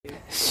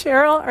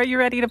Cheryl, are you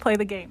ready to play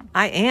the game?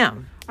 I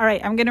am. All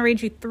right, I'm going to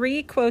read you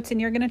 3 quotes,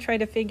 and you're going to try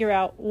to figure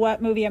out what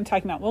movie I'm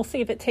talking about. We'll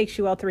see if it takes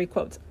you all 3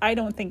 quotes. I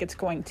don't think it's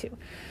going to.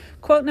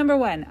 Quote number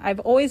 1, I've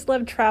always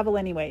loved travel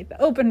anyway.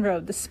 The open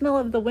road, the smell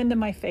of the wind in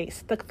my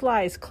face, the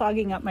flies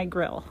clogging up my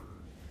grill.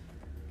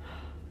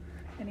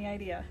 Any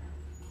idea?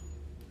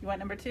 You want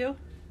number 2?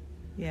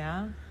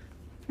 Yeah.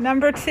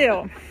 Number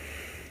 2.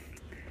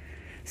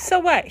 So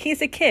what?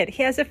 He's a kid.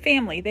 He has a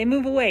family. They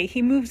move away.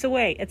 He moves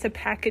away. It's a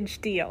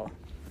package deal.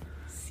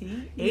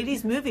 See?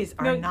 80s movies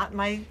are not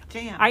my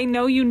jam. I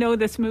know you know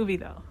this movie,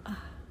 though. All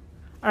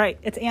right.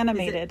 It's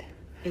animated.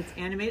 It's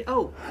animated?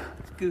 Oh,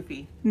 it's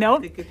Goofy.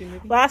 Nope. The Goofy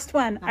movie? Last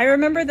one. I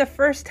remember the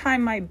first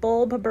time my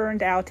bulb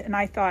burned out, and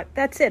I thought,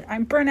 that's it.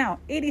 I'm burnt out.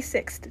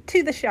 86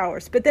 to the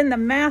showers. But then the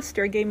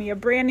master gave me a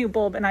brand new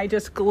bulb, and I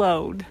just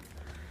glowed.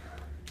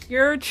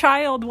 Your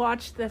child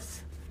watched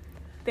this.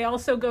 They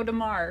also go to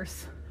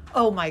Mars.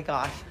 Oh my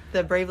gosh.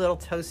 The Brave Little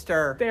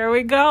Toaster. There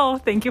we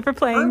go. Thank you for Our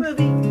playing.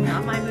 movie,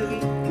 not my movie.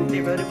 They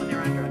wrote it when they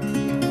were on drugs.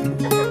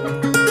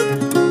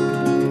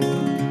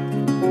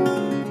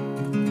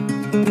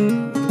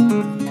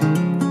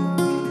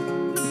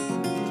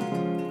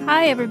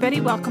 Hi, everybody.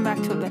 Welcome back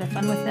to A Bit of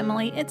Fun with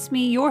Emily. It's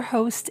me, your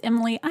host,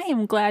 Emily. I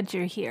am glad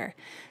you're here.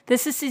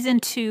 This is season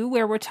 2,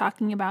 where we're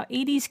talking about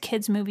 80s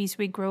kids movies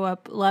we grew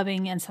up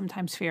loving and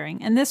sometimes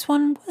fearing. And this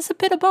one was a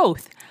bit of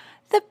both.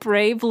 The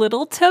Brave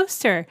Little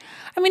Toaster.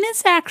 I mean,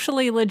 it's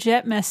actually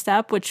legit messed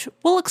up, which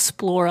we'll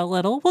explore a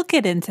little. We'll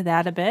get into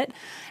that a bit.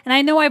 And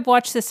I know I've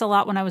watched this a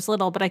lot when I was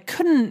little, but I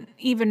couldn't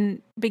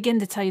even begin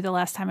to tell you the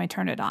last time I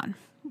turned it on.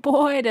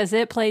 Boy, does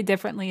it play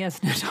differently as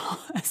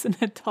an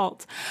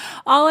adult.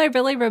 All I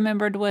really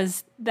remembered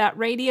was that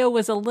radio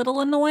was a little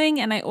annoying,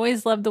 and I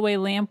always loved the way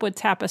Lamp would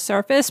tap a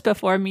surface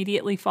before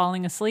immediately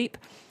falling asleep.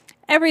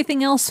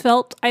 Everything else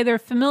felt either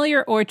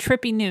familiar or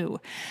trippy new.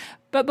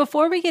 But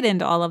before we get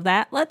into all of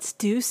that, let's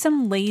do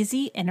some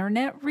lazy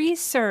internet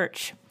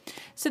research.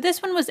 So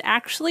this one was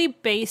actually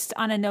based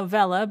on a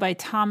novella by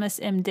Thomas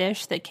M.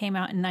 Dish that came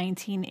out in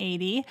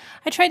 1980.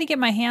 I tried to get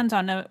my hands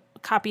on a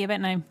copy of it,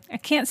 and I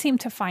can't seem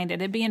to find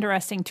it. It'd be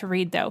interesting to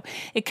read, though.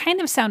 It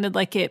kind of sounded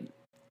like it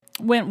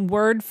went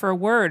word for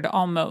word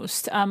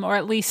almost, or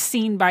at least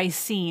scene by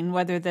scene.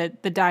 Whether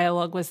the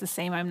dialogue was the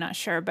same, I'm not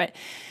sure, but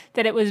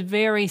that it was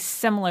very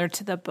similar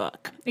to the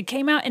book. It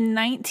came out in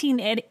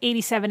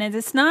 1987, and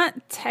it's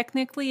not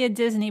technically a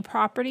Disney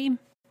property.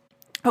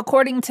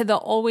 According to the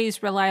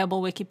always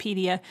reliable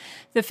Wikipedia,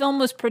 the film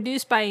was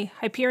produced by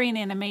Hyperion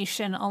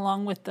Animation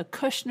along with the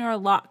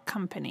Kushner Lock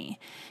Company.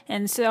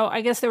 And so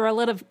I guess there were a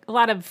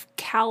lot of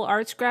Cal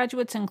Arts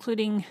graduates,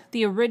 including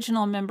the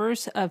original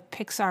members of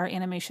Pixar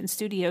Animation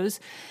Studios,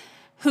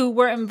 who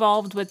were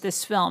involved with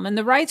this film. And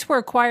the rights were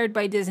acquired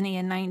by Disney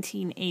in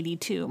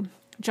 1982.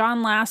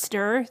 John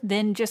Lasseter,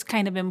 then just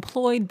kind of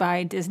employed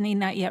by Disney,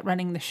 not yet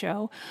running the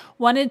show,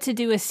 wanted to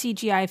do a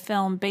CGI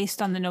film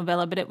based on the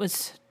novella, but it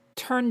was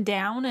turned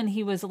down, and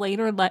he was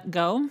later let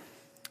go.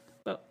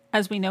 But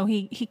as we know,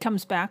 he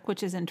comes back,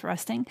 which is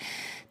interesting.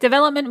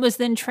 Development was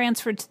then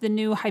transferred to the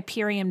new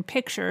Hyperion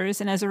Pictures,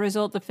 and as a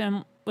result, the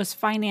film was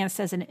financed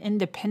as an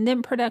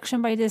independent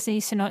production by Disney.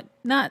 So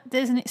not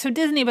Disney. So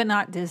Disney, but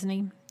not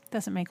Disney.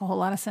 Doesn't make a whole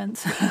lot of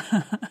sense.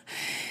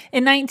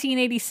 In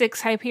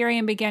 1986,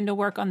 Hyperion began to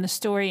work on the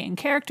story and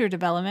character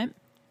development.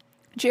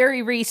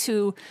 Jerry Reese,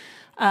 who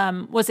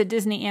was a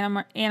Disney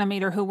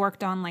animator who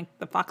worked on like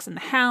The Fox and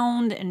the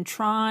Hound and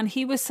Tron.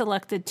 He was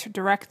selected to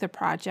direct the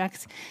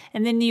project.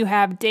 And then you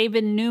have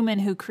David Newman,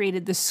 who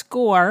created the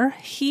score.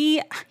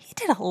 He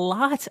did a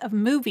lot of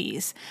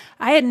movies.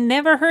 I had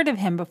never heard of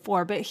him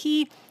before, but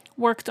he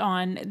worked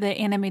on the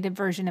animated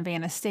version of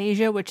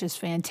Anastasia, which is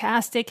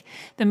fantastic.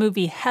 The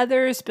movie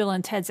Heathers, Bill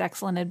and Ted's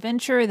Excellent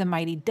Adventure, The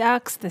Mighty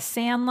Ducks, The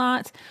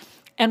Sandlot,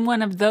 and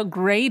one of the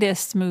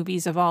greatest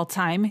movies of all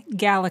time,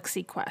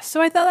 Galaxy Quest.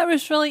 So I thought that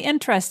was really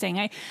interesting.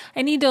 I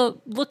need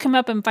to look him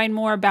up and find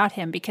more about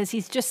him, because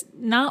he's just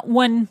not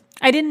one.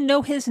 I didn't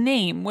know his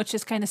name, which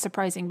is kind of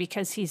surprising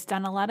because he's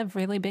done a lot of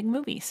really big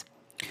movies.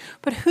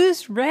 But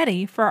who's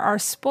ready for our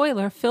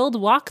spoiler-filled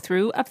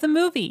walkthrough of the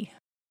movie?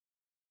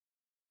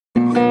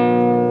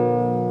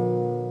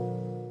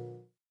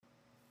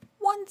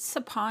 Once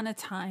upon a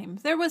time,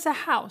 there was a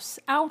house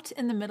out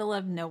in the middle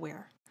of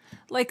nowhere.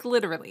 Like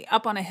literally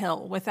up on a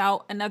hill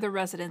without another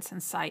residence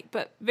in sight,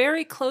 but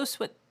very close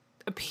what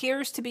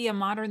appears to be a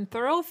modern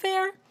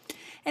thoroughfare.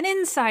 And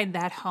inside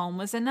that home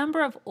was a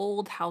number of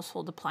old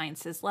household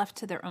appliances left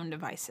to their own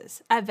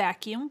devices. A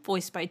vacuum,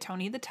 voiced by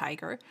Tony the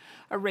Tiger,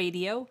 a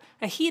radio,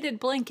 a heated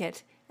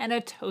blanket, and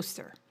a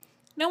toaster.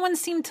 No one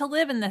seemed to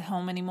live in the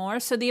home anymore,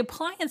 so the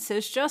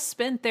appliances just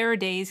spent their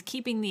days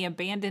keeping the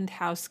abandoned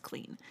house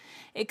clean.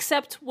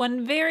 Except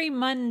one very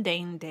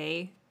mundane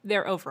day,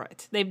 they're over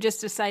it. They've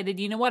just decided,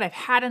 you know what, I've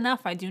had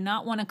enough. I do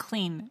not want to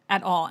clean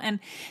at all.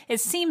 And it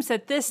seems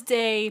that this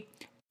day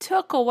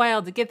took a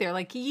while to get there,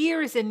 like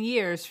years and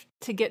years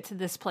to get to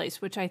this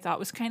place, which I thought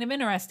was kind of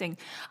interesting.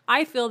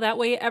 I feel that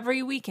way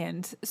every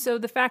weekend. So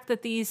the fact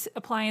that these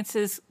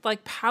appliances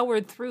like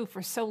powered through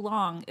for so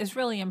long is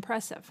really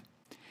impressive.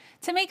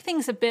 To make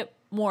things a bit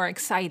more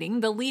exciting,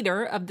 the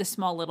leader of the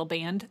small little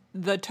band,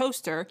 the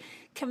Toaster,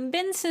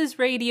 convinces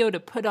Radio to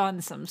put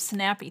on some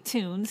snappy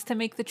tunes to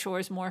make the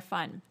chores more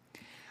fun.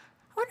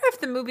 I wonder if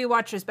the movie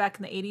watchers back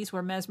in the 80s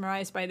were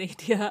mesmerized by the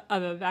idea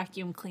of a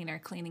vacuum cleaner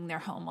cleaning their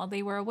home while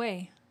they were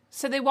away.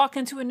 So they walk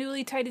into a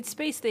newly tidied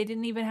space they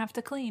didn't even have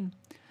to clean.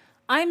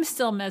 I'm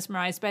still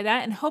mesmerized by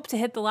that and hope to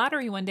hit the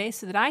lottery one day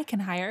so that I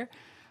can hire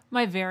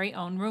my very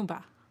own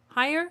Roomba.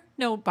 Hire?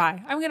 No,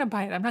 buy. I'm going to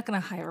buy it. I'm not going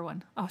to hire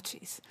one. Oh,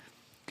 jeez.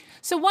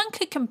 So one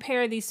could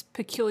compare these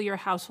peculiar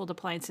household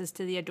appliances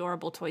to the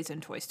adorable toys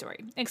in Toy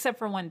Story, except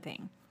for one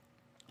thing.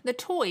 The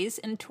toys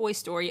in Toy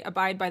Story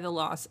abide by the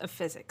laws of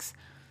physics.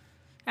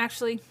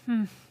 Actually,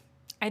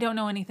 I don't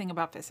know anything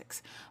about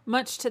physics,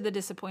 much to the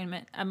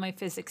disappointment of my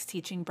physics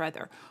teaching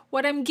brother.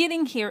 What I'm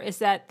getting here is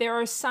that there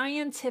are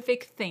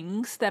scientific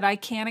things that I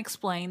can't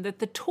explain that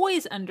the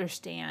toys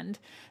understand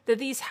that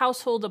these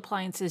household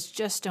appliances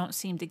just don't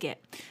seem to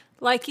get.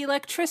 Like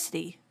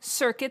electricity,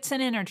 circuits,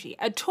 and energy.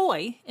 A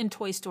toy in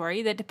Toy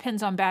Story that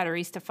depends on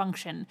batteries to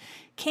function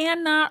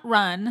cannot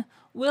run,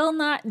 will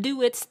not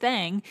do its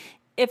thing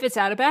if it's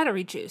out of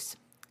battery juice.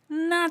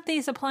 Not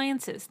these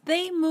appliances.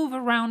 They move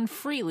around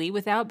freely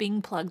without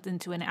being plugged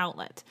into an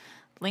outlet.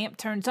 Lamp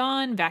turns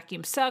on,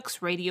 vacuum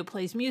sucks, radio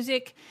plays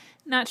music.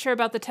 Not sure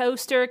about the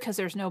toaster because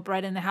there's no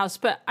bread in the house,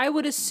 but I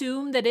would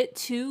assume that it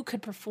too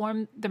could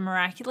perform the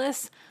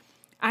miraculous.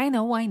 I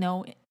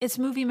know. It's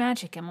movie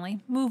magic, Emily.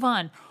 Move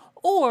on.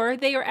 Or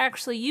they are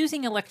actually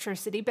using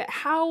electricity, but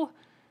how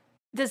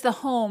does the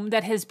home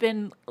that has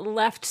been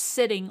left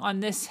sitting on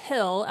this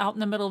hill out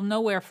in the middle of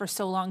nowhere for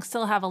so long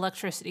still have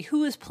electricity?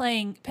 Who is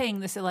paying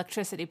this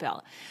electricity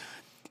bill?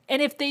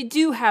 And if they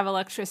do have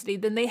electricity,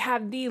 then they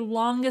have the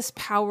longest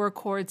power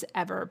cords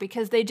ever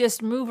because they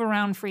just move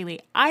around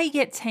freely. I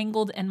get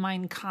tangled in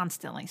mine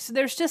constantly. So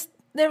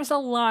there's a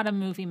lot of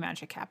movie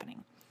magic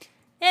happening.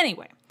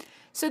 Anyway,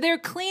 so they're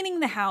cleaning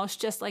the house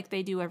just like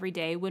they do every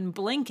day when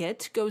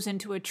Blanket goes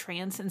into a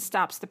trance and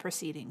stops the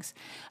proceedings.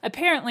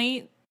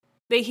 Apparently,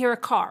 they hear a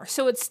car,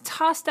 so it's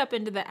tossed up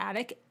into the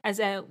attic as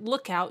a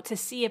lookout to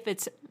see if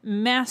it's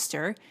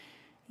Master.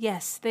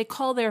 Yes, they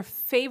call their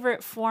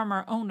favorite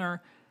former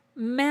owner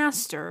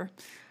Master,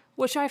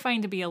 which I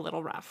find to be a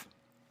little rough.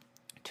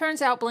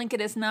 Turns out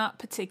Blanket is not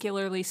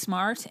particularly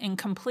smart and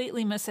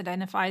completely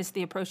misidentifies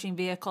the approaching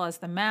vehicle as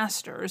the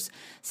Master's,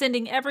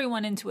 sending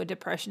everyone into a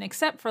depression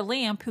except for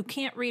Lamp, who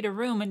can't read a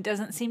room and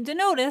doesn't seem to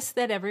notice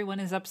that everyone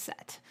is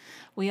upset.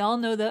 We all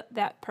know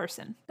that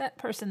person that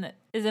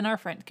is in our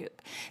friend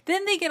group.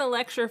 Then they get a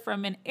lecture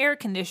from an air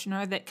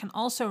conditioner that can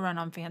also run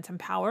on phantom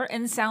power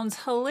and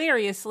sounds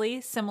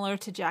hilariously similar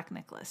to Jack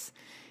Nicklaus.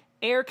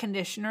 Air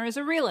conditioner is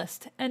a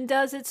realist and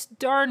does its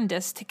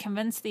darndest to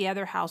convince the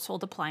other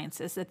household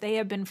appliances that they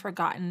have been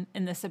forgotten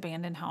in this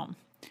abandoned home.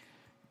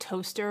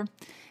 Toaster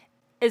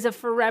is a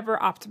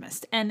forever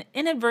optimist and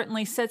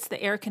inadvertently sets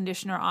the air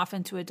conditioner off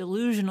into a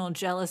delusional,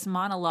 jealous,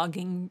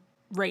 monologuing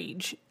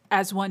rage,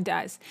 as one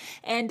does,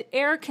 and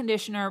air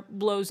conditioner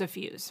blows a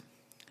fuse.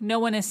 No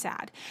one is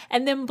sad.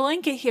 And then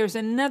Blanket hears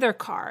another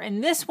car,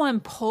 and this one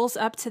pulls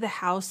up to the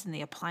house, and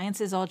the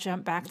appliances all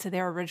jump back to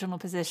their original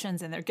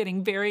positions, and they're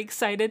getting very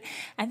excited.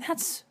 And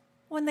that's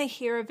when they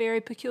hear a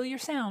very peculiar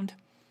sound.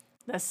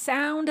 The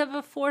sound of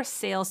a for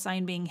sale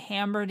sign being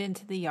hammered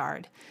into the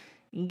yard.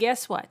 And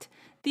guess what?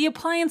 The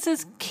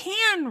appliances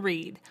can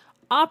read.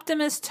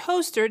 Optimus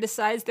Toaster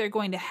decides they're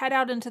going to head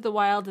out into the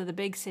wild of the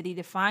big city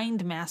to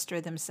find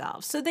Master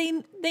themselves. So they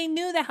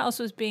knew the house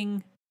was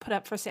being put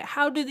up for sale.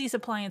 How do these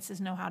appliances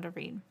know how to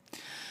read?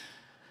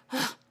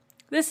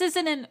 This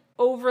isn't an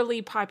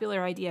overly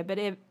popular idea, but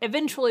it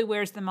eventually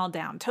wears them all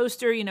down.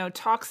 Toaster,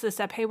 talks this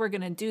up. Hey, we're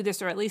going to do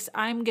this, or at least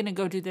I'm going to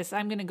go do this.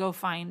 I'm going to go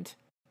find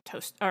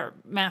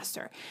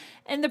Master.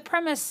 And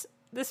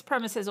this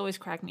premise has always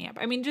cracked me up.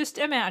 I mean, just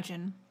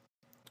imagine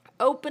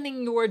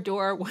opening your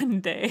door one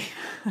day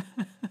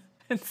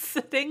and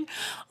sitting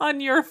on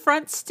your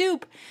front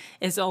stoop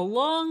is a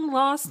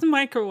long-lost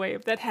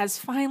microwave that has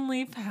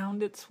finally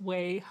found its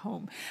way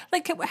home.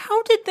 Like,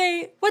 what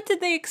did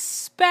they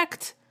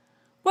expect?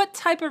 What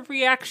type of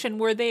reaction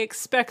were they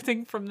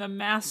expecting from the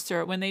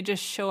Master when they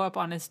just show up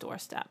on his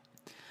doorstep?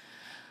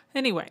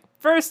 Anyway,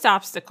 first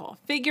obstacle,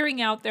 figuring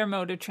out their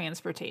mode of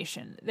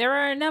transportation. There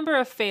are a number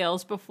of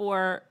fails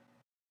before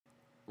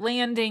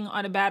landing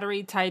on a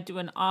battery tied to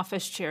an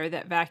office chair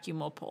that vacuum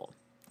will pull.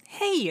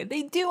 Hey,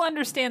 they do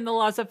understand the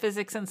laws of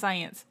physics and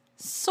science.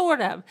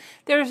 Sort of.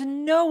 There's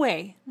no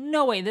way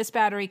this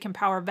battery can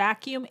power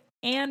vacuum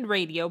and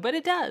radio, but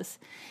it does.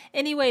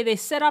 Anyway, they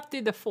set off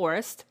through the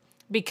forest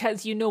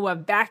because a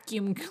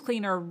vacuum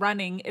cleaner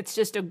running, it's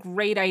just a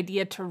great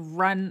idea to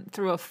run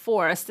through a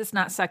forest. It's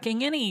not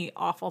sucking any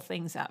awful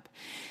things up.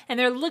 And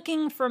they're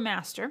looking for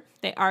Master.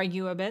 They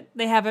argue a bit.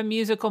 They have a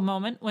musical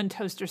moment when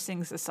Toaster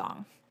sings a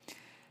song.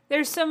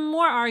 There's some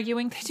more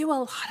arguing. They do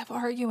a lot of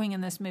arguing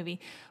in this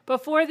movie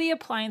before the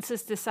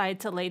appliances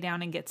decide to lay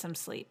down and get some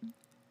sleep.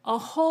 A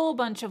whole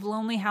bunch of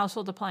lonely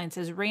household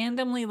appliances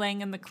randomly laying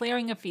in the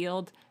clearing of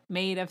field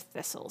made of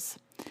thistles.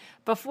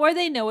 Before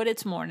they know it,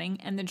 it's morning,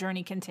 and the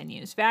journey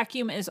continues.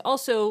 Vacuum is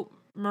also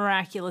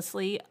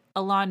miraculously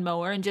a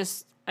lawnmower and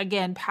just,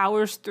 again,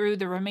 powers through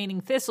the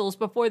remaining thistles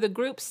before the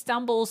group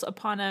stumbles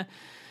upon a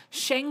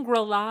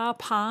Shangri-La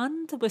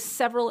pond with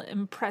several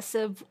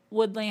impressive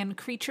woodland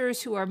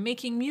creatures who are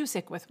making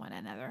music with one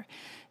another.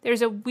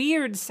 There's a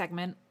weird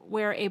segment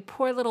where a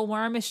poor little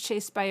worm is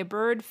chased by a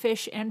bird,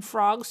 fish, and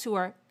frogs who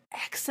are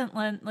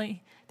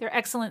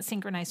excellent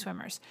synchronized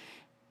swimmers.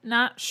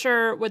 Not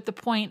sure what the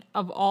point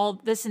of all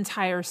this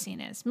entire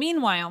scene is.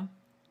 Meanwhile,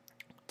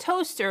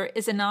 Toaster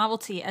is a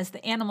novelty as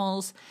the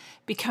animals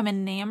become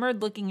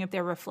enamored looking at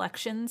their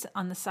reflections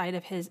on the side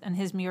of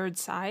his mirrored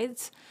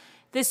sides.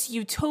 This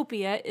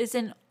utopia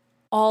isn't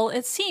all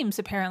it seems,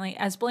 apparently,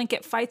 as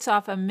Blanket fights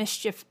off a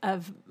mischief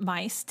of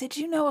mice. Did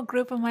you know a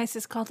group of mice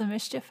is called a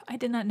mischief? I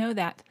did not know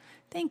that.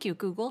 Thank you,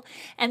 Google.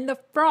 And the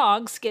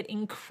frogs get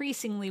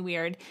increasingly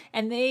weird,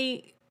 and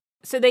they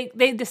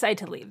decide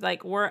to leave.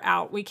 Like, we're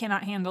out. We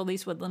cannot handle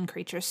these woodland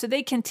creatures. So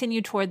they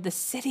continue toward the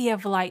City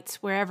of Lights,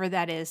 wherever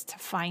that is, to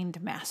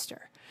find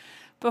Master.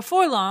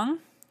 Before long,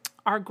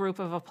 our group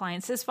of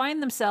appliances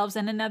find themselves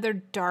in another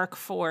dark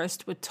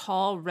forest with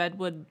tall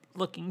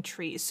redwood-looking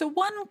trees. So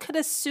one could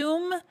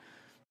assume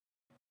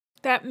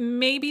that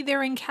maybe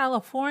they're in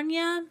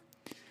California.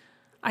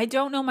 I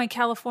don't know my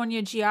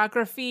California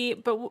geography,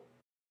 but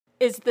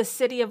is the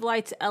City of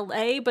Lights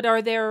LA? But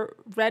are there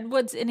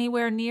redwoods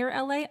anywhere near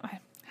LA?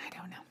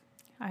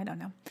 I don't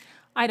know.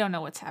 I don't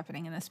know what's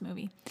happening in this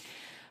movie.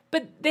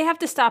 But they have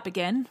to stop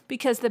again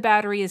because the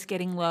battery is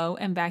getting low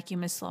and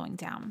Vacuum is slowing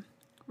down.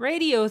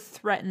 Radio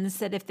threatens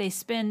that if they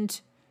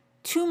spend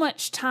too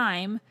much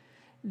time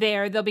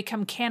there, they'll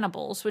become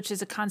cannibals, which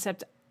is a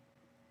concept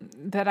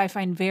that I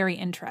find very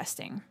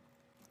interesting.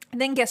 And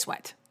then guess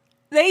what?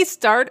 They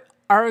start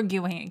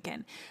arguing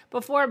again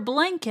before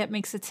Blanket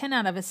makes a 10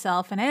 out of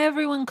itself and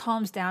everyone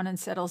calms down and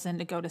settles in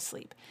to go to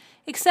sleep.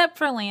 Except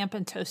for Lamp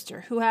and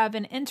Toaster, who have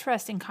an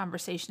interesting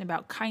conversation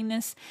about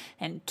kindness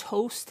and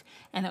toast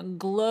and a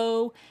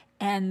glow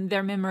and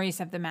their memories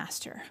of the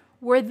Master.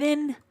 We're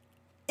then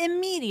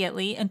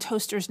immediately in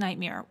Toaster's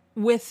nightmare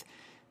with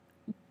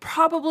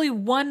probably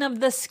one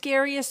of the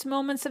scariest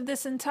moments of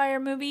this entire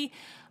movie.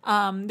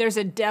 There's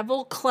a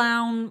devil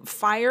clown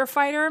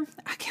firefighter.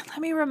 Again, let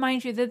me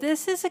remind you that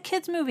this is a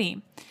kid's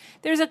movie.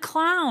 There's a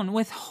clown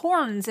with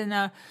horns and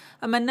a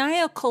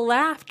maniacal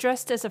laugh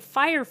dressed as a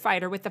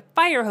firefighter with a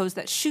fire hose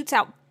that shoots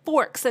out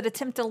forks that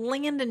attempt to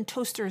land in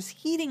Toaster's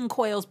heating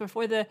coils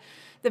before the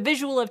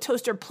visual of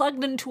Toaster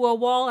plugged into a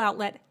wall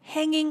outlet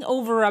hanging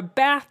over a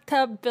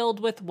bathtub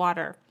filled with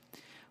water,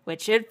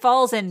 which it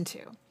falls into.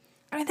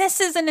 I mean, this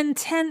is an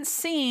intense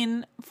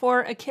scene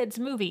for a kid's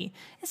movie.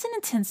 It's an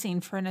intense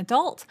scene for an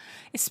adult,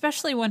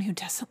 especially one who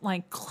doesn't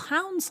like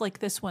clowns like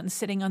this one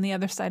sitting on the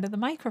other side of the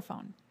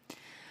microphone.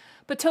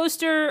 But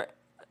Toaster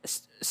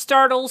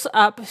startles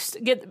up,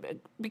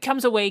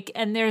 becomes awake,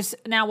 and there's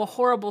now a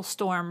horrible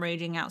storm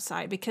raging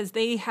outside because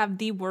they have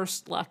the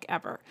worst luck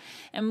ever.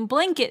 And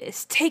Blanket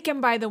is taken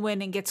by the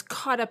wind and gets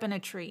caught up in a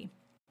tree.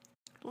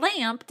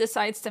 Lamp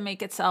decides to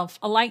make itself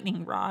a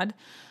lightning rod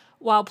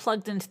while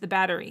plugged into the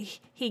battery.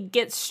 He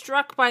gets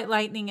struck by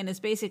lightning and is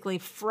basically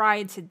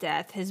fried to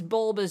death. His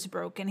bulb is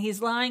broken.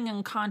 He's lying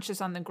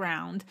unconscious on the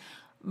ground.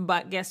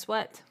 But guess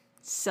what?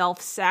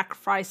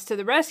 Self-sacrifice to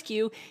the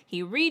rescue.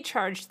 He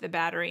recharged the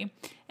battery,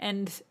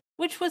 and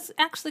which was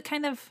actually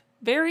kind of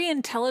very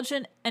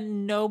intelligent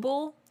and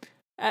noble,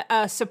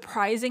 a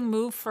surprising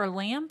move for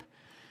Lamp.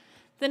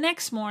 The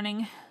next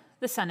morning,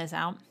 the sun is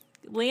out.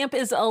 Lamp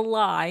is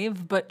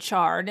alive but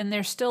charred, and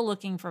they're still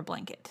looking for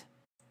Blanket.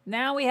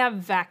 Now we have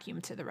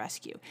Vacuum to the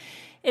rescue.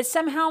 It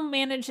somehow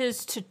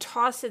manages to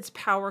toss its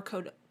power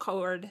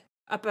cord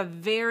up a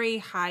very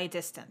high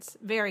distance,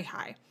 very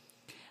high,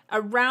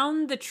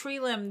 around the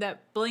tree limb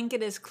that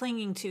Blanket is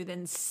clinging to,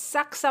 then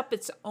sucks up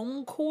its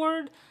own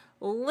cord,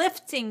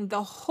 lifting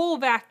the whole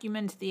vacuum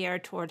into the air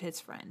toward his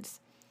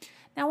friends.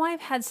 Now,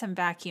 I've had some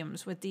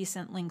vacuums with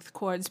decent length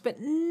cords, but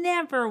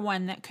never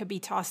one that could be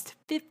tossed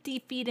 50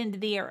 feet into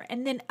the air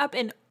and then up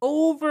and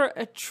over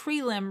a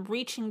tree limb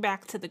reaching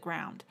back to the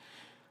ground.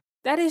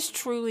 That is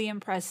truly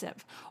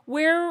impressive.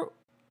 Where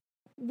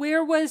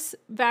was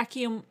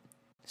Vacuum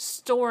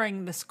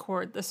storing this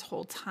cord this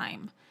whole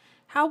time?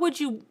 How would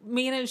you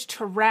manage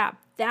to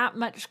wrap that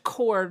much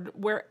cord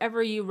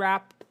wherever you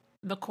wrap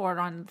the cord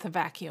on the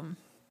vacuum?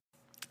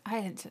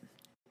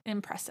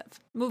 Impressive.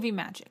 Movie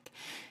magic.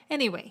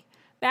 Anyway,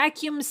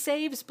 Vacuum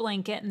saves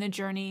Blanket and the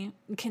journey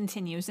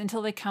continues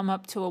until they come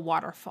up to a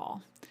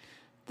waterfall.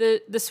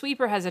 The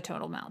sweeper has a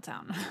total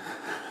meltdown.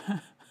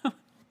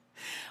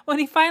 When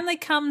he finally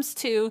comes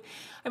to,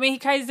 he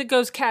kind of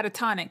goes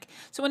catatonic.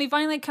 So when he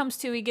finally comes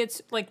to, he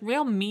gets like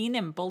real mean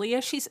and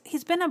bullyish.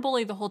 He's been a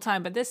bully the whole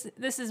time, but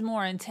this is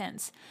more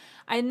intense.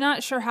 I'm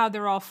not sure how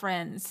they're all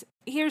friends.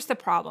 Here's the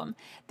problem.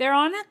 They're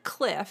on a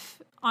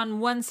cliff on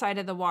one side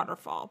of the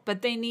waterfall,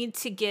 but they need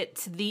to get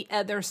to the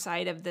other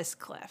side of this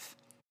cliff.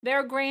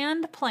 Their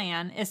grand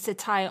plan is to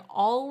tie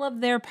all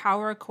of their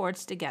power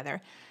cords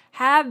together,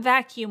 have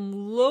Vacuum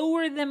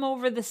lower them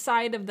over the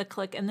side of the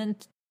cliff, and then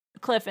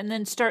cliff and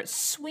then start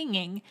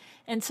swinging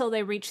until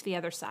they reach the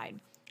other side.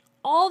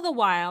 All the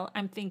while,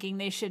 I'm thinking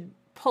they should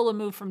pull a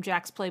move from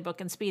Jack's playbook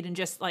and speed and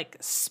just like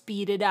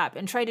speed it up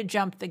and try to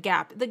jump the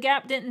gap. The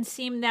gap didn't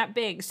seem that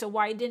big, so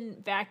why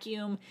didn't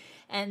Vacuum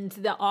and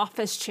the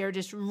office chair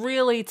just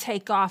really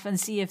take off and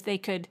see if they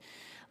could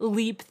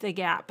leap the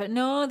gap? But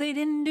no, they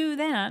didn't do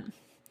that.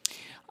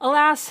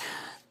 Alas,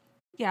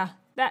 yeah,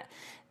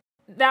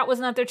 that was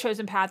not their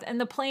chosen path, and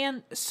the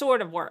plan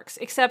sort of works,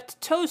 except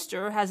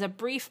Toaster has a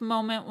brief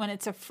moment when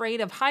it's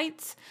afraid of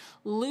heights,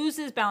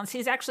 loses balance.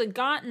 He's actually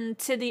gotten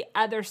to the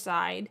other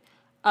side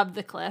of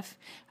the cliff.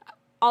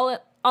 All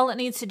it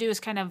needs to do is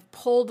kind of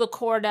pull the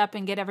cord up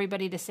and get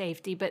everybody to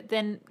safety, but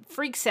then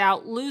freaks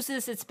out,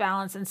 loses its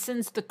balance, and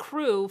sends the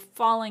crew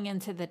falling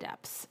into the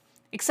depths,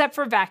 except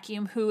for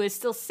Vacuum, who is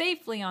still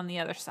safely on the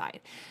other side.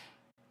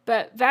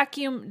 But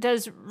Vacuum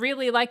does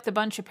really like the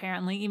bunch,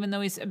 apparently, even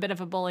though he's a bit of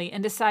a bully,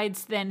 and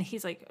decides then,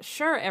 he's like,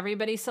 sure,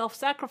 everybody's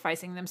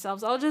self-sacrificing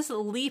themselves. I'll just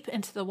leap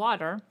into the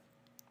water,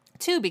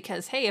 too,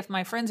 because, hey, if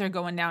my friends are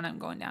going down, I'm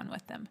going down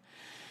with them.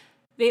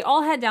 They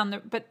all head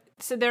down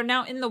so they're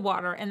now in the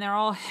water, and they're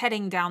all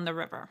heading down the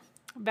river.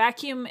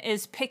 Vacuum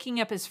is picking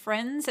up his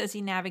friends as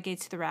he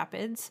navigates the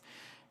rapids.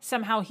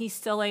 Somehow he's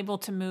still able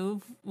to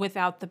move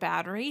without the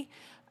battery.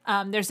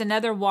 There's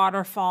another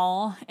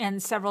waterfall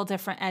and several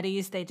different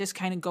eddies. They just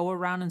kind of go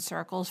around in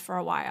circles for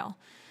a while.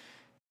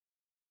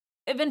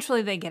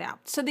 Eventually they get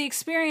out. So the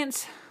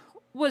experience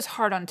was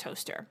hard on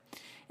Toaster.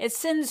 It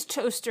sends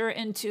Toaster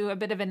into a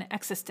bit of an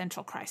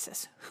existential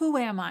crisis. Who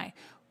am I?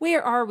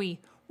 Where are we?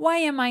 Why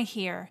am I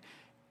here?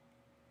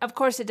 Of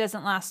course, it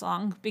doesn't last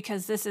long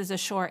because this is a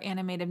short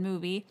animated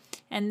movie,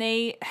 and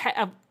they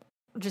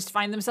just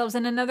find themselves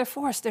in another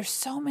forest. There's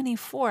so many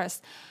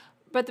forests.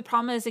 But the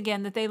problem is,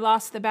 again, that they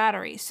lost the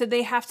battery. So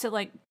they have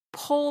to,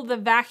 pull the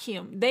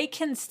vacuum. They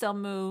can still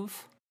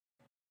move,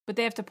 but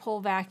they have to pull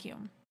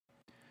vacuum.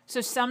 So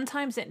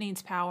sometimes it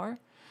needs power.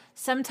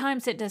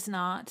 Sometimes it does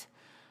not.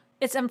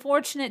 It's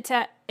unfortunate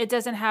that it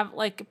doesn't have,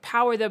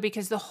 power, though,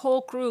 because the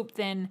whole group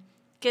then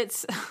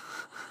gets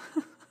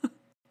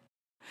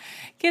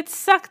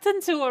sucked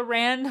into a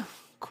random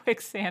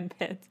quicksand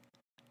pit.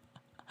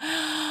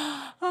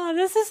 Oh,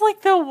 this is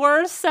the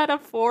worst set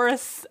of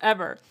forests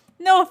ever.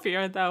 No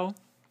fear, though.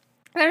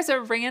 There's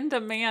a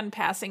random man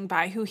passing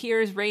by who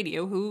hears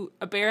radio, who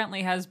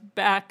apparently has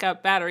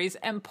backup batteries,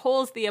 and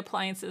pulls the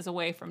appliances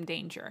away from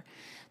danger.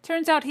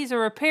 Turns out he's a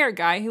repair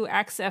guy who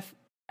acts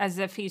as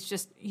if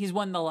he's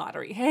won the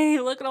lottery. Hey,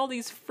 look at all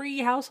these free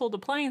household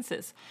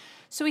appliances.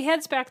 So he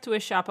heads back to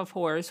his shop of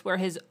horrors where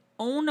his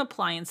own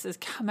appliances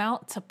come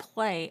out to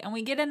play, and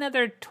we get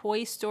another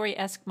Toy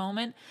Story-esque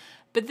moment,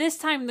 but this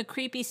time the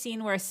creepy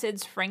scene where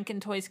Sid's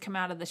Franken-toys come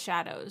out of the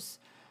shadows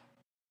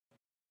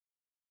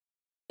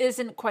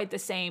isn't quite the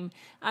same.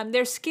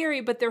 They're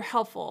scary, but they're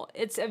helpful.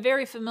 It's a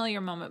very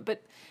familiar moment,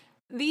 but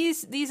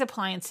these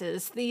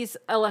appliances, these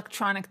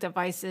electronic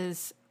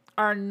devices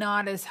are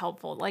not as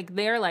helpful.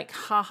 They're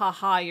ha ha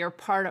ha, you're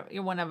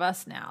one of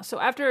us now. So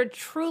after a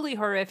truly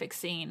horrific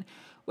scene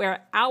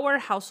where our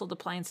household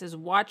appliances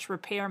watch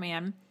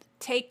Repairman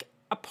take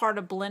apart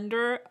a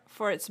blender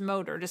for its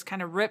motor, just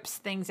kind of rips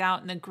things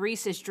out and the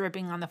grease is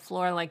dripping on the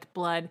floor like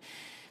blood,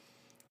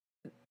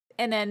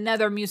 and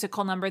another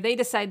musical number, they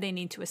decide they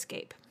need to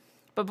escape.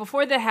 But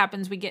before that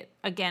happens, we get,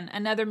 again,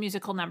 another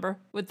musical number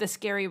with the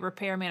scary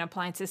Repairman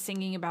appliances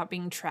singing about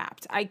being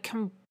trapped. I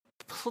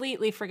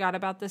completely forgot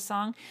about this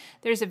song.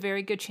 There's a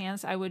very good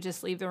chance I would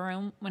just leave the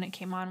room when it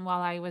came on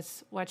while I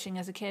was watching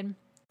as a kid.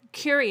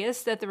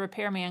 Curious that the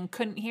Repairman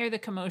couldn't hear the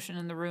commotion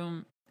in the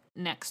room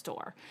next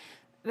door.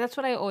 That's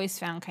what I always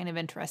found kind of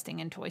interesting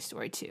in Toy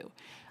Story 2.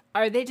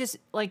 Are they just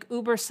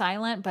uber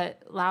silent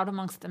but loud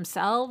amongst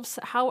themselves?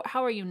 How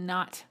are you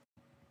not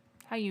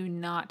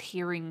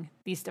hearing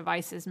these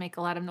devices make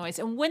a lot of noise?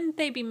 And wouldn't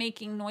they be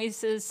making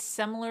noises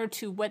similar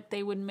to what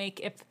they would make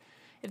if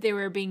they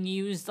were being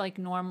used like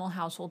normal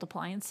household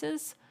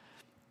appliances?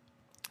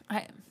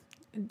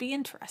 It'd be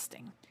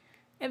interesting.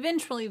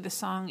 Eventually, the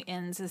song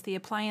ends as the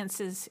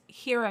appliances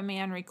hear a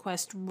man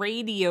request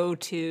radio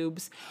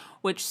tubes,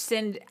 which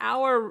send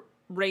our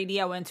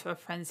radio into a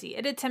frenzy.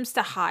 It attempts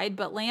to hide,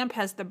 but Lamp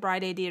has the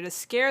bright idea to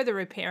scare the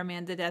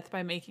Repairman to death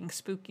by making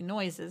spooky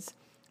noises,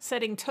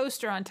 setting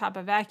Toaster on top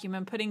of Vacuum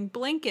and putting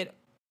Blanket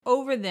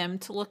over them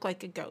to look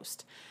like a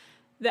ghost.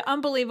 The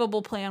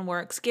unbelievable plan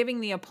works, giving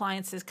the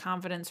appliances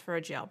confidence for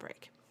a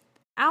jailbreak.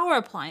 Our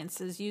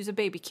appliances use a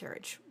baby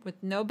carriage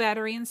with no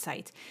battery in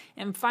sight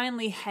and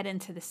finally head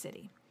into the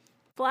city.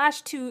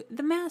 Flash to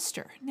the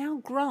Master, now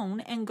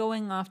grown and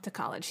going off to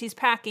college. He's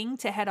packing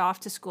to head off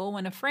to school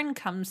when a friend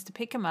comes to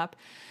pick him up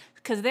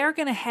because they're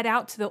going to head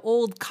out to the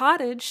old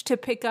cottage to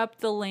pick up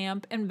the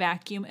lamp and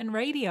vacuum and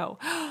radio.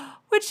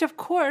 Which, of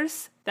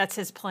course, that's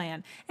his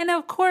plan. And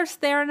of course,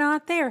 they're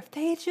not there. If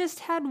they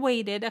just had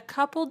waited a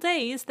couple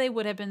days, they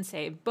would have been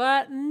saved.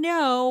 But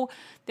no,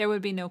 there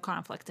would be no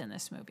conflict in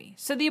this movie.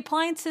 So the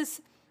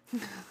appliances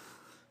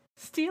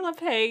steal a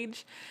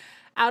page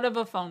out of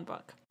a phone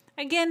book.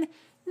 Again,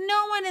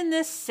 No one in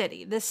this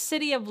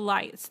city of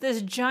lights,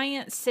 this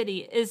giant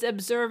city, is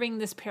observing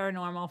this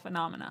paranormal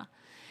phenomena.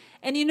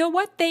 And you know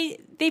what? They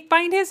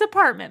find his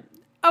apartment.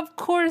 Of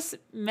course,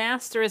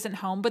 Master isn't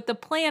home, but the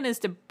plan is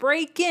to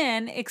break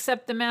in,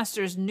 except the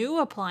Master's new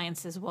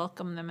appliances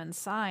welcome them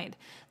inside.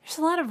 There's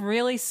a lot of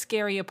really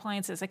scary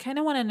appliances. I kind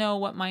of want to know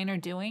what mine are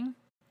doing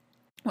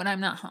when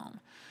I'm not home.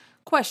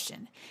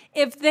 Question.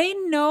 If they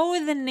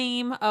know the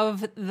name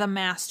of the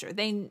Master,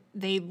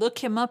 they look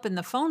him up in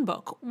the phone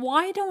book,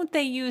 why don't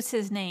they use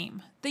his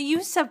name? The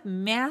use of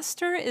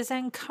Master is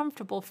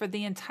uncomfortable for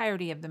the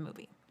entirety of the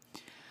movie.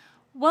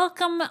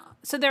 Welcome,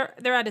 so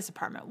they're at his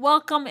apartment.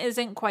 Welcome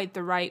isn't quite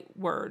the right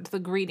word, the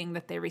greeting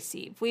that they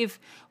receive. We've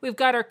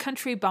got our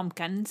country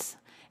bumpkins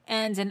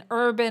and an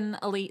urban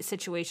elite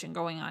situation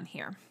going on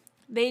here.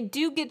 They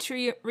do get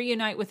to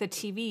reunite with a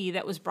TV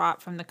that was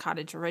brought from the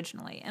cottage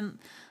originally. And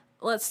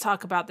let's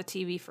talk about the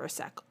TV for a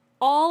sec.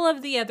 All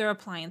of the other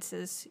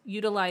appliances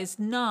utilize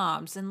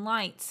knobs and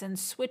lights and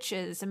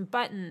switches and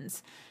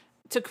buttons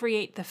to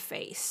create the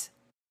face.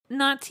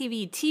 Not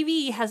TV.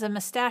 TV has a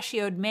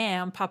mustachioed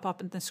man pop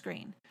up on the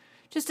screen.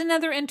 Just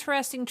another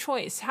interesting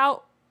choice.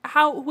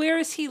 Where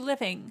is he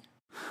living?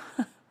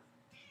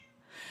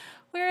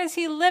 Where is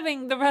he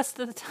living the rest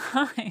of the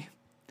time?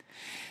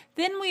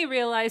 Then we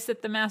realize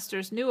that the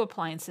Master's new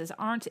appliances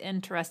aren't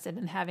interested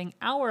in having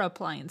our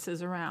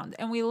appliances around.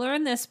 And we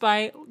learn this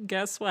by,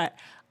 guess what?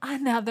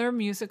 Another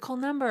musical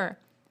number.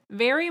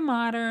 Very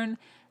modern,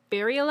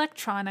 very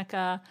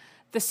electronica.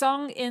 The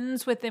song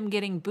ends with them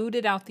getting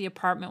booted out the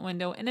apartment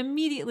window and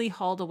immediately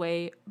hauled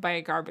away by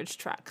a garbage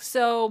truck.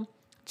 So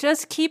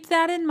just keep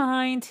that in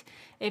mind.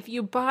 If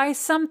you buy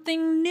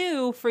something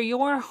new for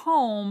your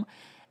home,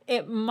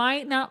 it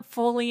might not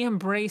fully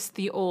embrace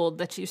the old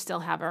that you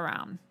still have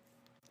around.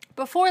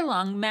 Before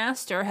long,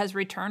 Master has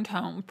returned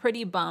home,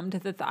 pretty bummed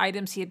that the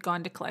items he had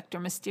gone to collect are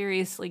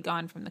mysteriously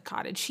gone from the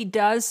cottage. He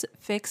does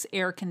fix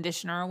air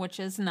conditioner, which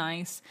is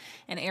nice.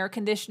 And air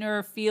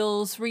conditioner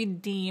feels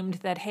redeemed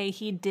that, hey,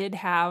 he did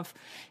have,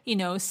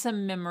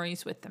 some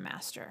memories with the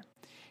Master.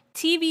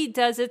 TV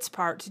does its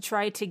part to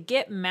try to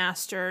get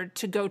Master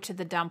to go to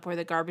the dump where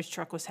the garbage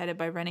truck was headed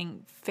by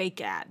running fake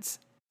ads.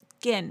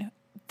 Again,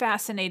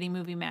 fascinating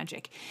movie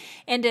magic.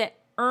 And at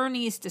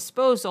Ernie's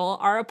disposal,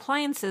 our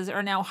appliances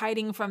are now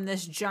hiding from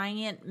this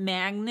giant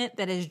magnet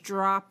that is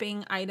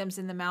dropping items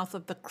in the mouth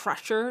of the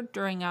crusher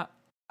during a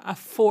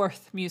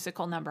fourth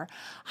musical number.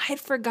 I had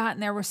forgotten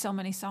there were so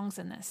many songs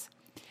in this.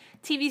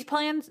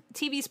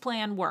 TV's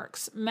plan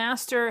works.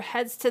 Master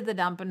heads to the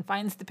dump and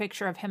finds the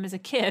picture of him as a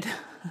kid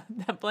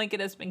that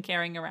Blanket has been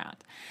carrying around,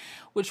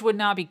 which would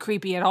not be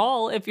creepy at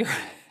all if you're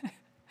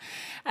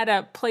at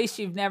a place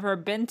you've never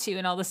been to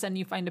and all of a sudden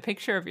you find a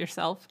picture of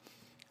yourself.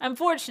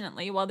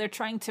 Unfortunately, while they're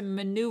trying to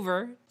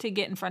maneuver to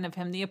get in front of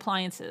him, the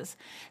appliances,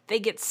 they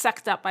get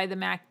sucked up by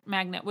the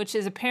magnet, which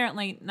is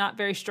apparently not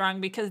very strong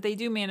because they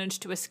do manage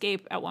to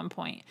escape at one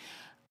point.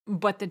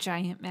 But the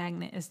giant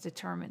magnet is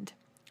determined.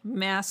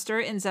 Master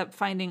ends up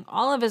finding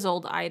all of his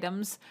old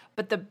items,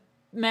 but the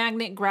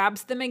magnet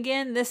grabs them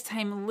again, this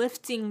time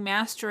lifting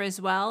Master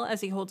as well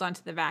as he holds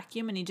onto the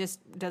vacuum and he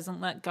just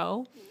doesn't let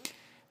go.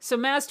 So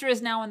Master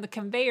is now on the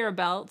conveyor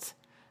belt,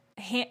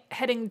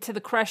 heading to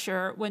the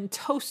crusher when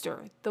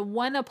Toaster, the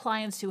one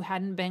appliance who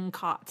hadn't been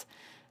caught,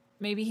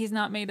 maybe he's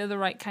not made of the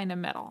right kind of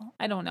metal.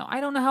 I don't know.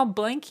 I don't know how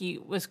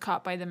Blanky was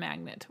caught by the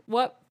magnet.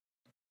 What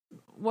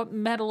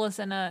metal is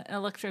in an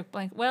electric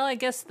blanket? Well, I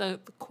guess the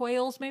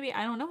coils maybe.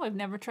 I don't know. I've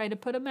never tried to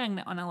put a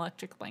magnet on an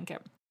electric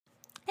blanket.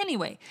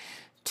 Anyway,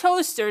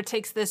 Toaster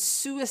takes this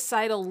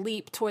suicidal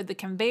leap toward the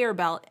conveyor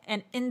belt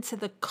and into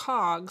the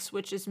cogs,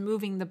 which is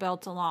moving the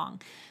belt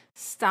along,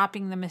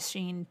 stopping the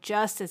machine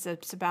just as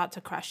it's about to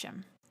crush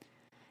him.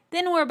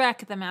 Then we're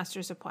back at the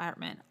Master's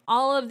apartment,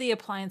 all of the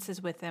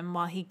appliances with him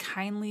while he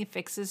kindly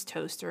fixes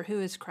Toaster,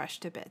 who is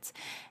crushed to bits.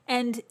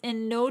 And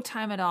in no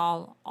time at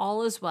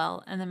all is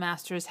well, and the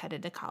Master is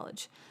headed to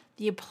college.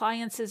 The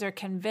appliances are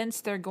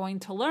convinced they're going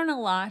to learn a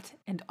lot,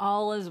 and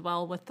all is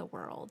well with the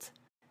world.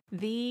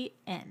 The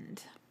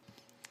end.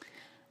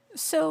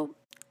 So,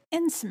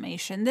 in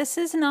summation, this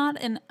is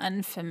not an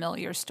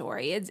unfamiliar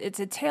story. It's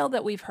a tale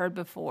that we've heard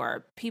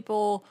before.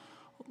 People,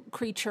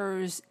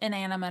 creatures,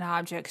 inanimate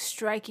objects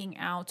striking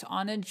out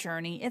on a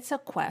journey. It's a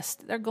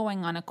quest. They're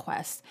going on a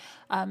quest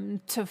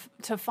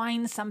to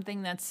find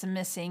something that's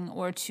missing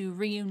or to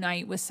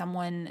reunite with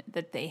someone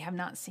that they have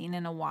not seen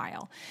in a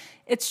while.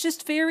 It's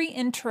just very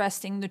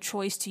interesting, the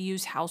choice to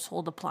use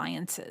household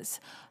appliances.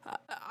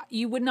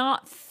 You would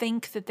not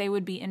think that they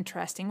would be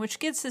interesting, which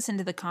gets us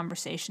into the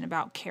conversation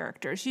about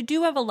characters. You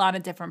do have a lot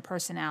of different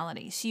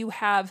personalities. You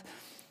have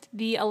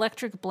the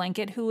electric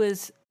blanket, who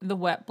is the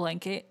wet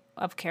blanket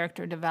of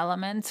character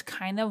development,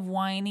 kind of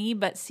whiny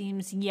but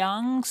seems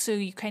young, so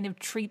you kind of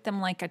treat them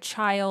like a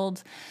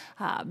child,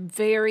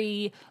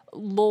 very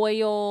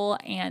loyal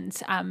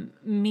and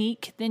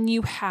meek. Then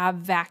you have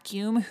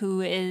Vacuum,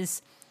 who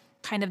is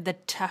kind of the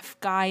tough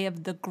guy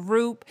of the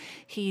group.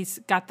 He's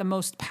got the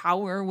most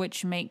power,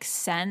 which makes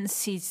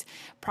sense. He's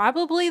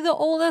probably the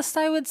oldest,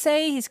 I would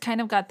say. He's kind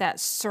of got that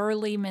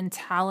surly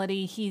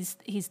mentality. He's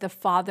the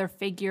father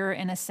figure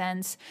in a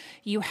sense.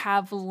 You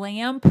have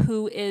Lamp,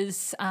 who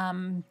is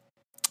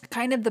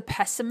kind of the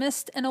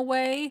pessimist in a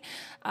way.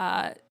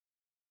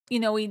 You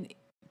know,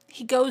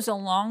 he goes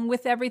along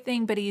with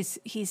everything, but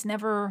he's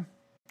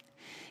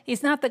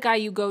not the guy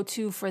you go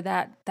to for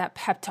that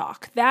pep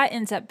talk. That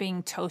ends up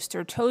being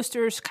Toaster.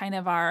 Toaster's kind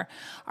of our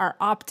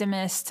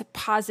optimist,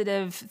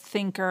 positive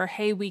thinker.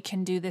 Hey, we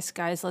can do this,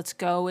 guys. Let's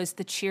go, is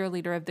the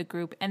cheerleader of the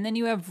group. And then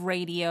you have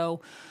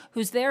Radio,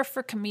 who's there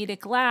for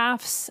comedic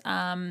laughs,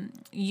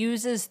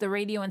 uses the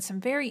radio in some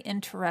very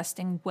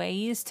interesting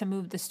ways to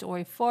move the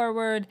story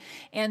forward,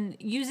 and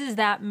uses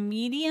that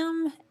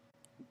medium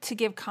to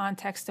give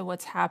context to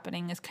what's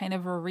happening as kind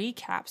of a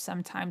recap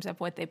sometimes of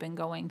what they've been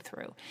going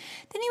through.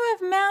 Then you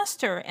have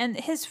Master and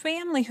his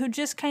family who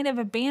just kind of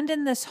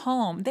abandoned this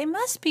home. They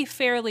must be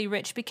fairly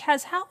rich,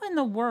 because how in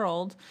the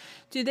world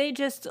do they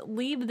just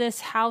leave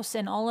this house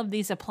and all of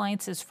these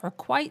appliances for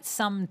quite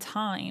some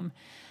time?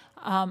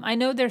 I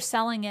know they're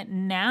selling it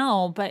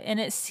now, but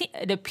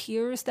it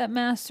appears that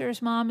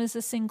Master's mom is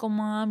a single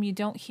mom. You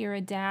don't hear a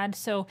dad.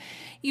 So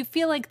you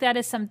feel like that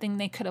is something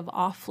they could have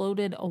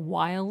offloaded a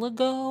while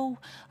ago.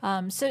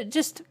 So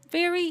just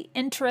very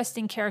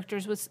interesting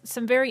characters with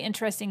some very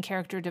interesting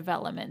character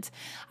development.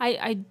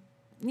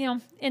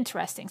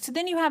 Interesting. So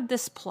then you have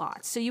this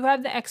plot. So you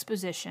have the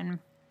exposition.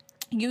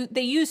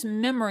 They use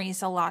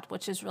memories a lot,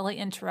 which is really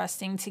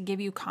interesting to give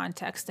you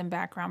context and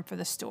background for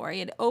the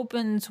story. It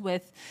opens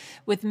with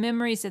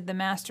memories of the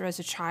Master as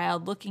a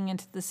child, looking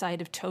into the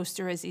side of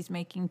Toaster as he's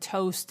making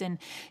toast, and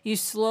you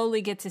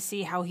slowly get to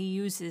see how he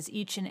uses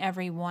each and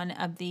every one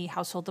of the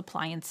household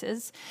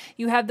appliances.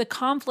 You have the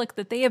conflict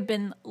that they have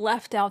been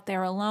left out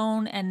there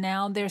alone, and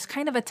now there's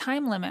kind of a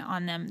time limit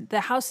on them. The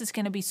house is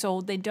going to be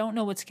sold. They don't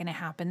know what's going to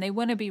happen. They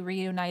want to be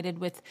reunited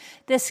with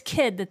this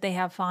kid that they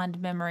have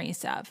fond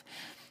memories of.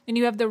 And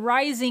you have the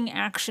rising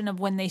action of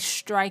when they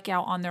strike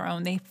out on their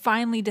own. They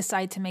finally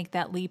decide to make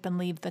that leap and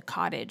leave the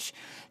cottage.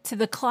 To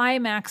the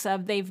climax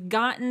of they've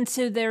gotten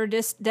to their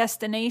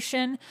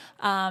destination.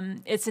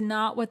 It's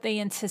not what they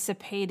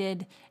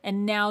anticipated.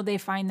 And now they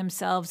find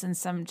themselves in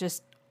some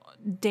just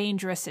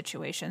dangerous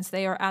situations.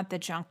 They are at the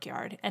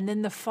junkyard. And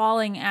then the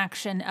falling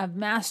action of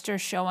Master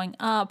showing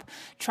up,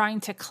 trying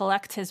to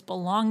collect his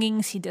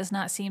belongings. He does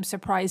not seem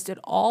surprised at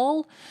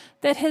all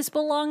that his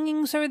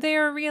belongings are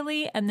there,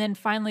 really. And then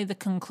finally the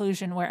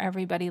conclusion where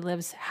everybody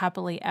lives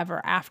happily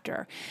ever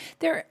after.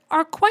 There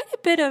are quite a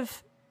bit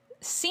of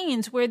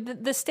scenes where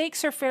the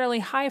stakes are fairly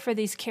high for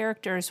these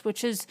characters,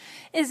 which is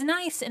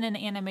nice in an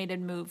animated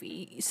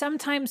movie.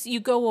 Sometimes you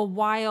go a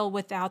while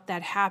without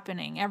that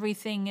happening.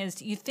 Everything is,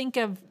 you think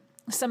of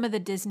some of the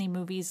Disney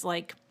movies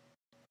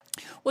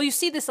well, you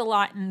see this a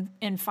lot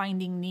in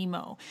Finding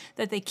Nemo,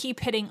 that they keep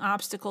hitting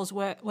obstacles,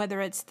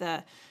 whether it's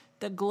the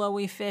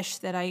glowy fish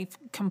that I've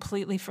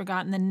completely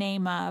forgotten the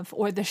name of,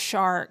 or the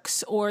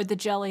sharks, or the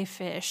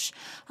jellyfish.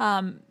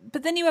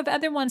 But then you have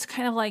other ones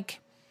kind of like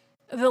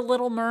The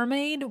Little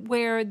Mermaid,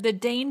 where the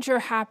danger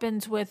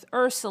happens with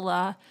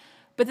Ursula,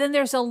 but then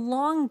there's a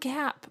long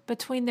gap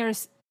between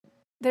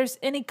there's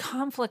any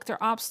conflict or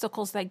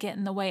obstacles that get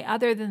in the way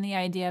other than the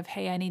idea of,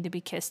 hey, I need to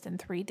be kissed in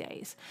 3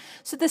 days.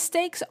 So the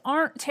stakes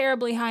aren't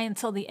terribly high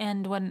until the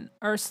end when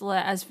Ursula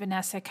as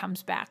Vanessa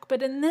comes back.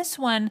 But in this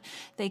one,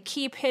 they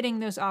keep hitting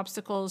those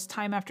obstacles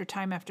time after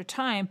time after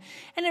time.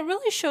 And it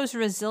really shows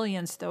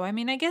resilience, though. I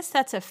mean, I guess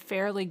that's a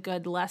fairly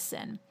good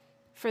lesson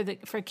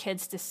for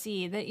kids to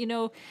see,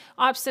 that,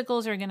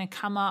 obstacles are going to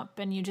come up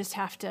and you just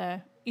have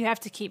to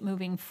keep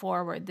moving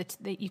forward,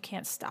 that you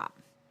can't stop.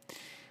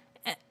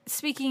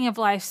 Speaking of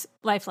life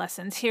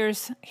lessons,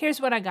 here's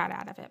what I got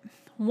out of it.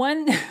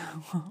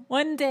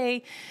 One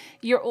day,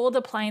 your old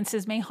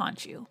appliances may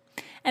haunt you,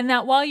 and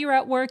that while you're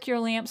at work, your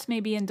lamps may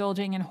be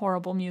indulging in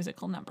horrible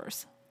musical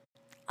numbers.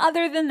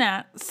 Other than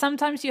that,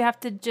 sometimes you have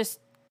to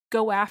just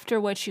go after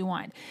what you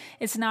want.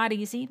 It's not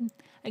easy.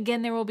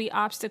 Again, there will be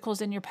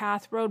obstacles in your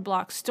path,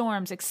 roadblocks,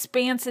 storms,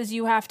 expanses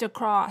you have to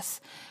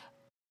cross.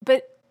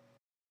 But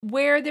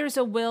where there's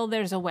a will,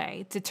 there's a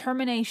way.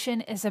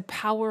 Determination is a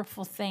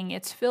powerful thing.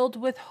 It's filled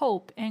with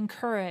hope and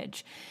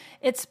courage.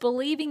 It's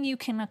believing you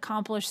can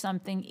accomplish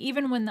something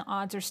even when the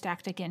odds are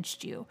stacked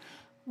against you.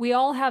 We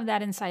all have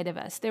that inside of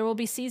us. There will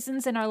be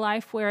seasons in our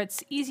life where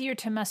it's easier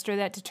to muster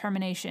that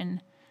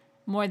determination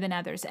more than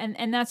others.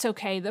 And that's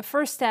okay. The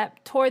first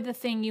step toward the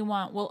thing you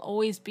want will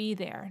always be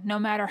there, no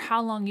matter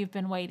how long you've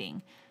been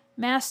waiting.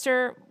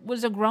 Master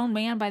was a grown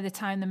man by the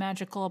time the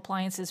magical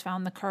appliances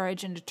found the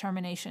courage and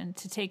determination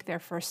to take their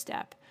first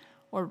step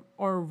or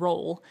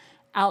roll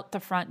out the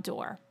front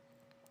door.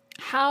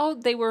 How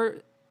they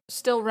were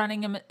still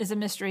running is a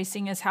mystery,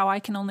 seeing as how I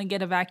can only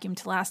get a vacuum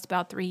to last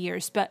about 3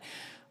 years. But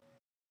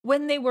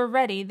when they were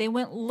ready, they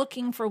went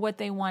looking for what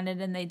they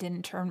wanted and they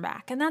didn't turn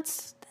back. And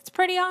that's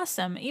pretty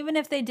awesome. Even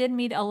if they did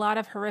meet a lot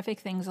of horrific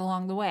things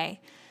along the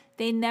way,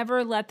 they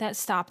never let that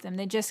stop them.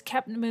 They just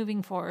kept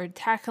moving forward,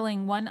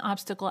 tackling one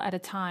obstacle at a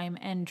time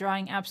and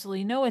drawing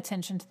absolutely no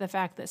attention to the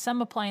fact that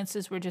some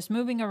appliances were just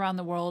moving around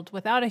the world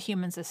without a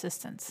human's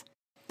assistance.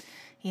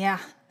 Yeah,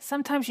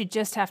 sometimes you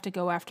just have to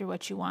go after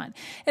what you want.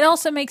 It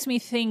also makes me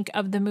think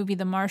of the movie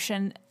The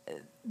Martian.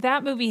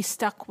 That movie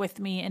stuck with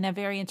me in a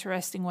very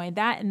interesting way.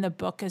 That and the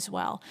book as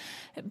well.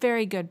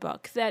 Very good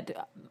book.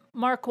 That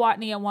Mark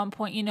Watney at one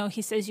point,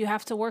 he says you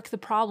have to work the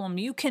problem.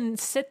 You can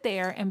sit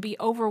there and be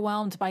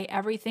overwhelmed by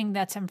everything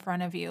that's in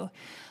front of you.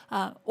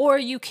 Or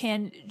you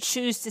can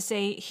choose to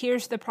say,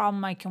 here's the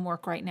problem I can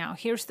work right now.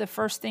 Here's the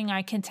first thing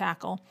I can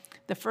tackle,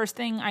 the first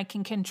thing I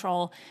can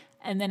control,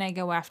 and then I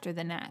go after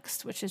the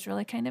next, which is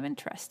really kind of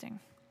interesting.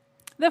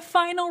 The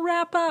final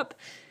wrap up.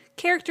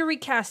 Character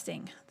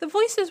recasting. The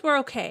voices were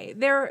okay.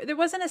 There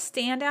wasn't a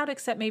standout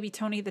except maybe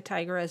Tony the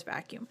Tiger as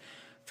Vacuum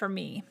for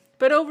me.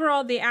 But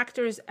overall, the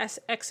actors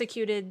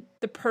executed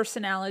the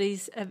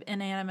personalities of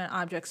inanimate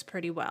objects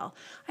pretty well.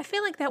 I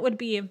feel like that would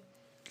be,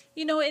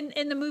 in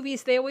the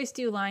movies, they always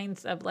do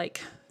lines of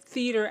like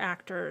theater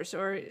actors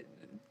or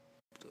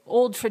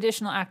old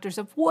traditional actors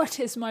of what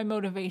is my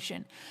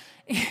motivation?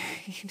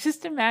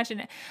 Just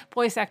imagine it.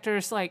 Voice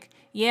actors like,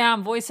 yeah,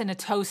 I'm voicing a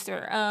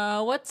toaster.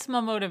 What's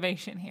my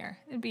motivation here?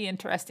 It'd be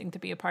interesting to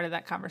be a part of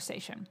that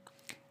conversation.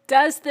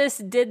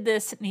 Did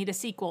this need a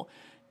sequel?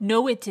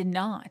 No, it did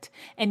not.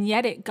 And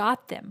yet it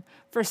got them.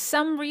 For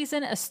some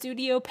reason, a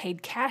studio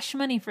paid cash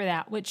money for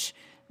that, which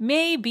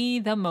may be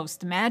the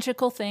most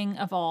magical thing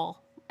of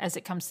all as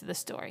it comes to the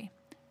story.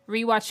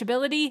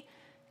 Rewatchability?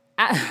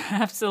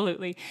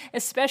 Absolutely.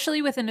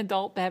 Especially with an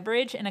adult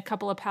beverage and a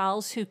couple of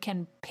pals who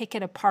can pick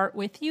it apart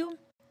with you.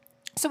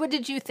 So what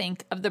did you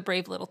think of The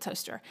Brave Little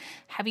Toaster?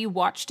 Have you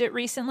watched it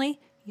recently?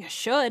 You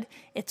should.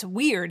 It's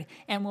weird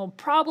and will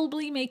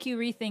probably make you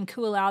rethink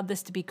who allowed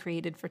this to be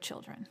created for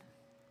children.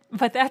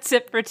 But that's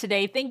it for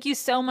today. Thank you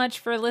so much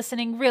for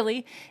listening.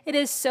 Really, it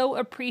is so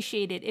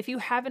appreciated. If you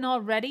haven't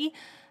already,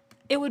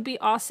 it would be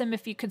awesome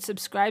if you could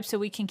subscribe so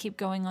we can keep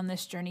going on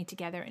this journey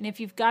together. And if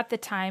you've got the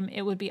time,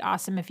 it would be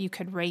awesome if you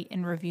could rate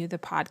and review the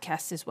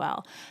podcast as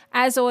well.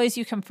 As always,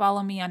 you can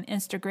follow me on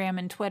Instagram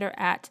and Twitter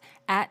at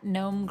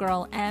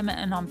GnomeGirlM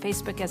and on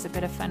Facebook as A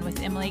Bit of Fun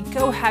with Emily.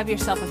 Go have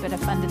yourself a bit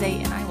of fun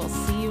today, and I will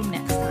see you